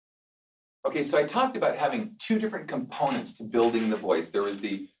Okay, so I talked about having two different components to building the voice. There was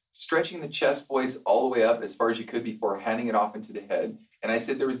the stretching the chest voice all the way up as far as you could before handing it off into the head. And I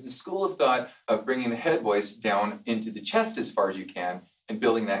said there was the school of thought of bringing the head voice down into the chest as far as you can and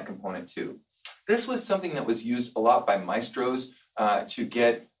building that component too. This was something that was used a lot by maestros to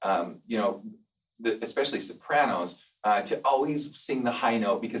get, especially sopranos, to always sing the high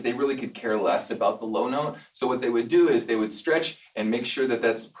note because they really could care less about the low note. So what they would do is they would stretch and make sure that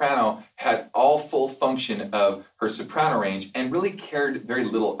that soprano had all full function of her soprano range and really cared very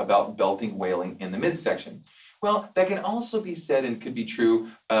little about belting, wailing in the midsection. Well, that can also be said and could be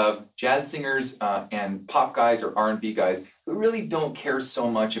true of jazz singers and pop guys or R&B guys who really don't care so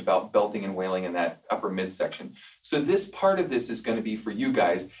much about belting and wailing in that upper midsection. So this part of this is going to be for you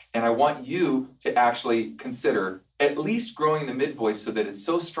guys, and I want you to actually consider at least growing the mid voice so that it's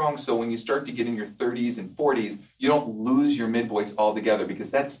so strong so when you start to get in your 30s and 40s, you don't lose your mid voice altogether,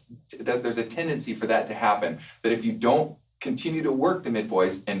 because there's a tendency for that to happen, that if you don't continue to work the mid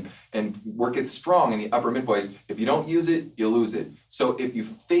voice and work it strong in the upper mid voice, if you don't use it, you lose it. So if you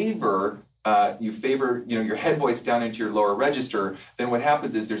favor your head voice down into your lower register, then what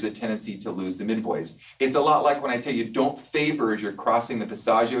happens is there's a tendency to lose the mid voice. It's a lot like when I tell you don't favor as you're crossing the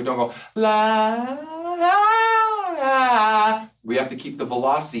passaggio, don't go la la la. We have to keep the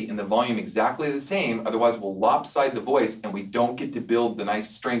velocity and the volume exactly the same, otherwise we'll lopside the voice and we don't get to build the nice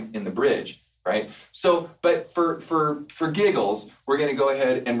strength in the bridge. Right? So, but for giggles, we're going to go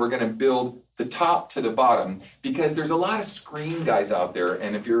ahead and we're going to build the top to the bottom, because there's a lot of scream guys out there.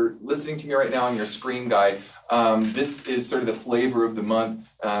 And if you're listening to me right now and you're a scream guy, this is sort of the flavor of the month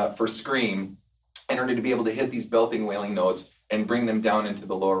for scream, in order to be able to hit these belting, wailing notes and bring them down into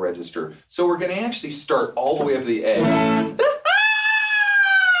the lower register. So we're going to actually start all the way up to the A.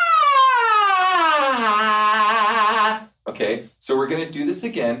 Okay, so we're going to do this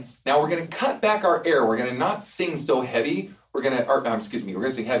again. Now we're going to cut back our air. We're going to not sing so heavy. We're going to, we're going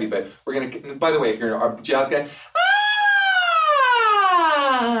to sing heavy, but we're going to, by the way, if you're a jazz guy,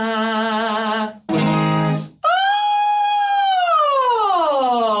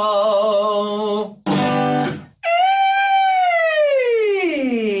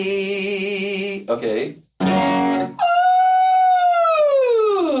 okay.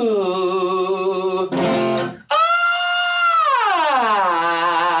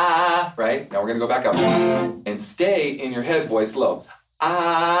 Right? Now we're going to go back up and stay in your head voice low.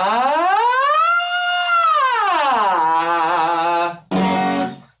 Ah,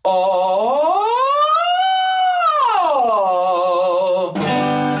 oh,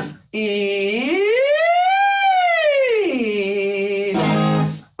 ee,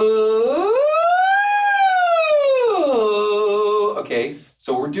 ooh. Okay,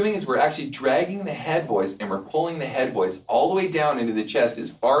 so what we're doing is we're actually dragging the head voice and we're pulling the head voice all the way down into the chest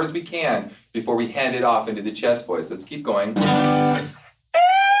as far as we can before we hand it off into the chest voice. Let's keep going.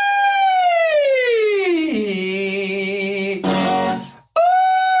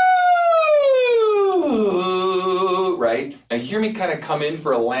 Ooh, right? Now you hear me kind of come in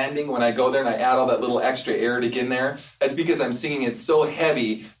for a landing when I go there and I add all that little extra air to get in there. That's because I'm singing it so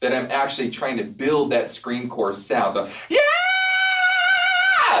heavy that I'm actually trying to build that scream chorus sound. So, yeah!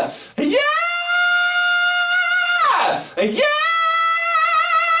 Yeah! Yeah! Yeah!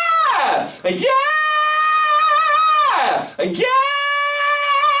 Yeah! Yeah!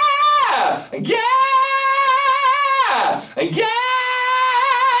 Yeah!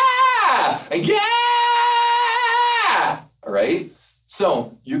 Yeah! All right?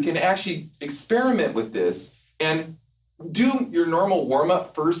 So you can actually experiment with this and do your normal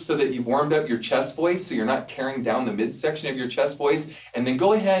warm-up first so that you've warmed up your chest voice so you're not tearing down the midsection of your chest voice, and then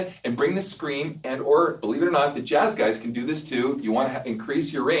go ahead and bring the scream, and or believe it or not, the jazz guys can do this too if you want to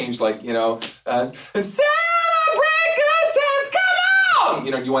increase your range, like, celebrate good times, come on!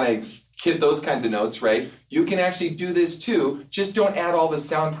 You want to hit those kinds of notes, right? You can actually do this too, just don't add all the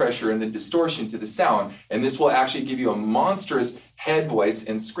sound pressure and the distortion to the sound, and this will actually give you a monstrous head voice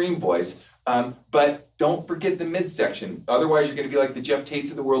and scream voice. But don't forget the midsection. Otherwise, you're going to be like the Jeff Tates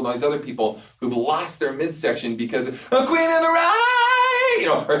of the world and all these other people who've lost their midsection because of Queen of the Right,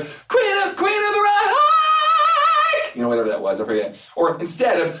 or Queen of the Right, whatever that was, I forget. Or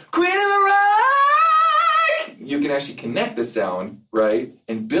instead of Queen of the Right, you can actually connect the sound, right,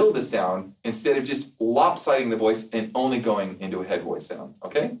 and build the sound instead of just lopsiding the voice and only going into a head voice sound.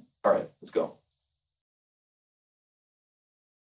 Okay? All right, let's go.